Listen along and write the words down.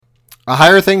A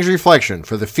Higher Things Reflection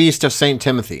for the Feast of St.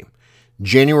 Timothy,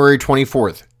 January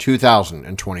 24th,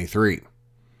 2023.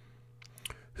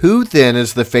 Who then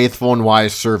is the faithful and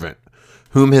wise servant,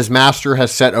 whom his master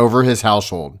has set over his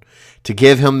household, to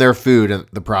give him their food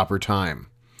at the proper time?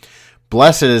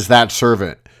 Blessed is that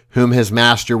servant, whom his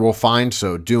master will find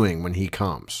so doing when he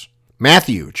comes.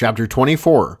 Matthew chapter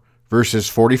 24, verses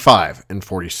 45 and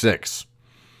 46.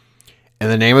 In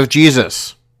the name of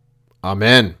Jesus,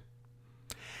 Amen.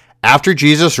 After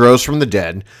Jesus rose from the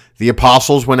dead, the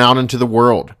apostles went out into the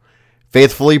world,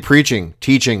 faithfully preaching,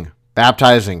 teaching,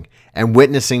 baptizing, and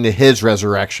witnessing to his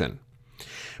resurrection.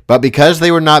 But because they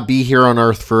would not be here on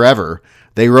earth forever,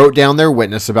 they wrote down their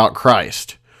witness about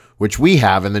Christ, which we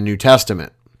have in the New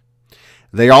Testament.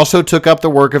 They also took up the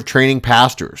work of training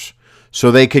pastors, so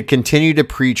they could continue to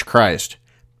preach Christ,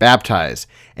 baptize,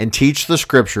 and teach the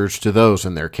scriptures to those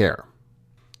in their care.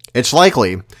 It's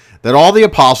likely that all the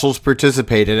apostles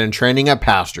participated in training up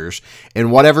pastors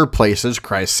in whatever places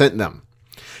Christ sent them,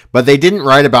 but they didn't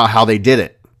write about how they did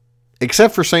it,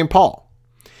 except for St. Paul.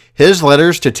 His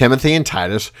letters to Timothy and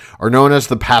Titus are known as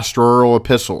the pastoral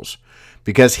epistles,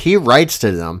 because he writes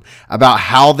to them about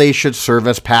how they should serve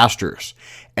as pastors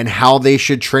and how they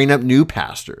should train up new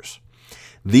pastors.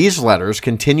 These letters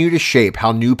continue to shape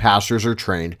how new pastors are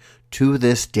trained to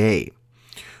this day.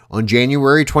 On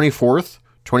January 24th,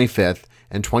 25th,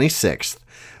 and 26th,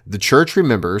 the church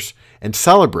remembers and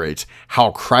celebrates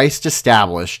how Christ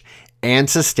established and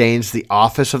sustains the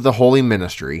office of the holy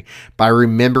ministry by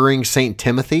remembering St.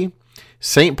 Timothy,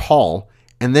 St. Paul,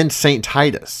 and then St.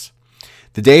 Titus.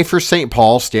 The day for St.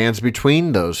 Paul stands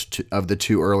between those of the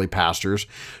two early pastors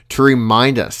to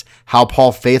remind us how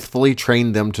Paul faithfully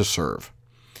trained them to serve.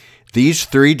 These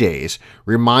 3 days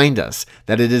remind us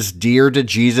that it is dear to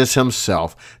Jesus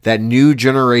himself that new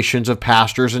generations of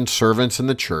pastors and servants in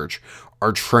the church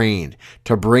are trained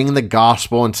to bring the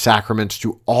gospel and sacraments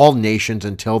to all nations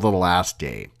until the last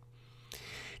day.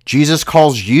 Jesus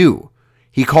calls you.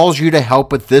 He calls you to help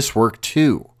with this work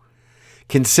too.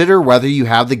 Consider whether you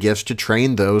have the gifts to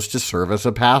train those to serve as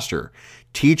a pastor,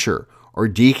 teacher, or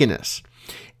deaconess.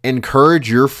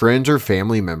 Encourage your friends or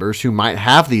family members who might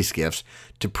have these gifts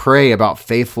to pray about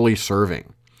faithfully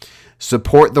serving.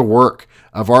 Support the work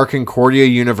of our Concordia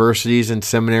universities and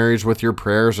seminaries with your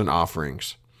prayers and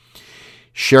offerings.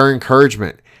 Share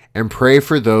encouragement and pray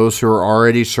for those who are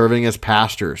already serving as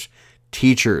pastors,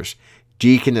 teachers,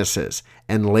 deaconesses,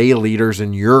 and lay leaders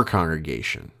in your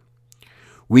congregation.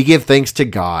 We give thanks to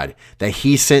God that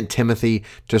he sent Timothy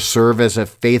to serve as a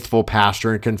faithful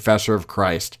pastor and confessor of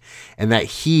Christ, and that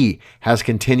he has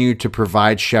continued to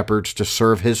provide shepherds to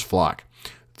serve his flock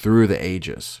through the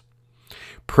ages.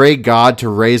 Pray God to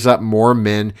raise up more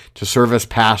men to serve as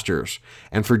pastors,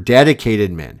 and for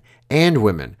dedicated men and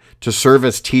women to serve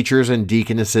as teachers and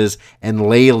deaconesses and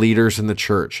lay leaders in the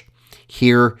church,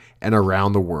 here and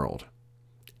around the world.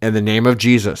 In the name of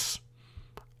Jesus,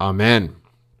 Amen.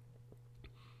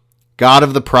 God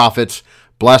of the prophets,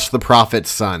 bless the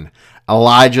prophet's son,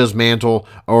 Elijah's mantle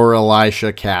o'er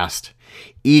Elisha cast.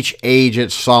 Each age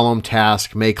its solemn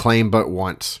task may claim but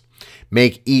once.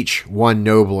 Make each one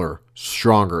nobler,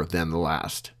 stronger than the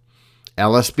last.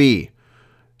 LSB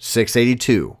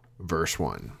 682, verse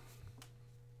 1.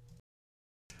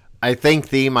 I thank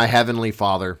thee, my heavenly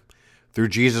Father, through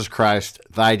Jesus Christ,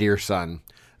 thy dear Son,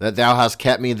 that thou hast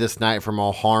kept me this night from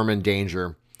all harm and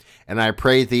danger. And I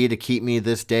pray thee to keep me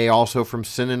this day also from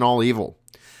sin and all evil,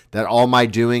 that all my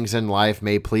doings in life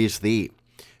may please thee.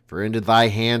 For into thy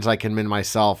hands I commend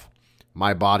myself,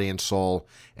 my body and soul,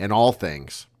 and all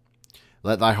things.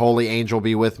 Let thy holy angel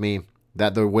be with me,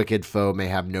 that the wicked foe may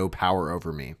have no power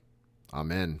over me.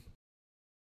 Amen.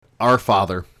 Our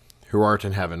Father, who art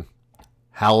in heaven,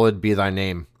 hallowed be thy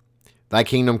name. Thy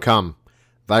kingdom come,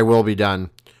 thy will be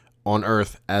done, on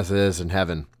earth as it is in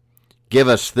heaven. Give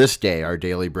us this day our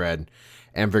daily bread,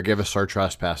 and forgive us our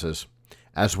trespasses,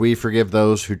 as we forgive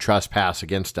those who trespass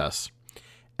against us.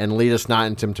 And lead us not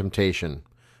into temptation,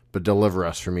 but deliver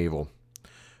us from evil.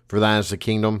 For thine is the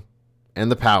kingdom,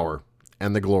 and the power,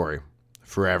 and the glory,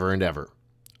 forever and ever.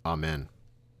 Amen.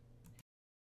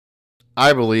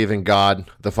 I believe in God,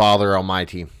 the Father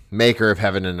Almighty, maker of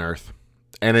heaven and earth,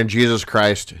 and in Jesus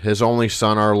Christ, his only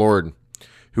Son, our Lord,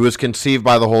 who was conceived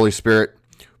by the Holy Spirit,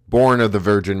 born of the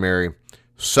Virgin Mary,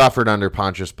 suffered under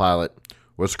Pontius Pilate,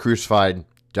 was crucified,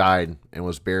 died, and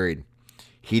was buried.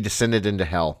 He descended into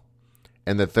hell,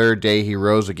 and the third day he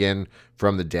rose again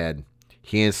from the dead.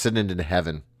 He ascended into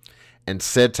heaven, and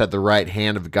sits at the right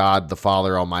hand of God the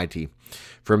Father Almighty.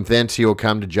 From thence he will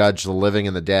come to judge the living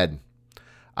and the dead.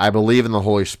 I believe in the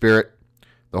Holy Spirit,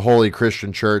 the holy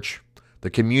Christian Church,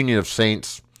 the communion of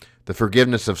saints, the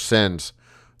forgiveness of sins,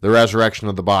 the resurrection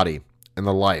of the body, and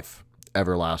the life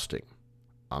everlasting.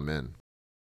 Amen.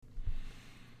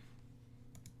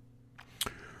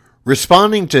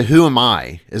 Responding to who am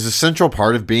I is a central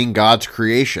part of being God's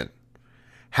creation.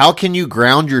 How can you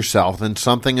ground yourself in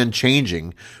something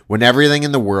unchanging when everything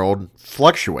in the world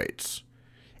fluctuates?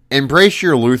 Embrace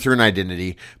your Lutheran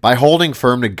identity by holding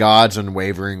firm to God's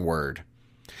unwavering word.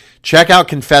 Check out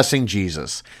Confessing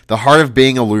Jesus, the Heart of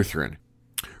Being a Lutheran,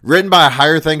 written by a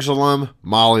Higher Things alum,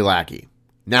 Molly Lackey.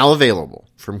 Now available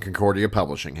from Concordia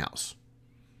Publishing House.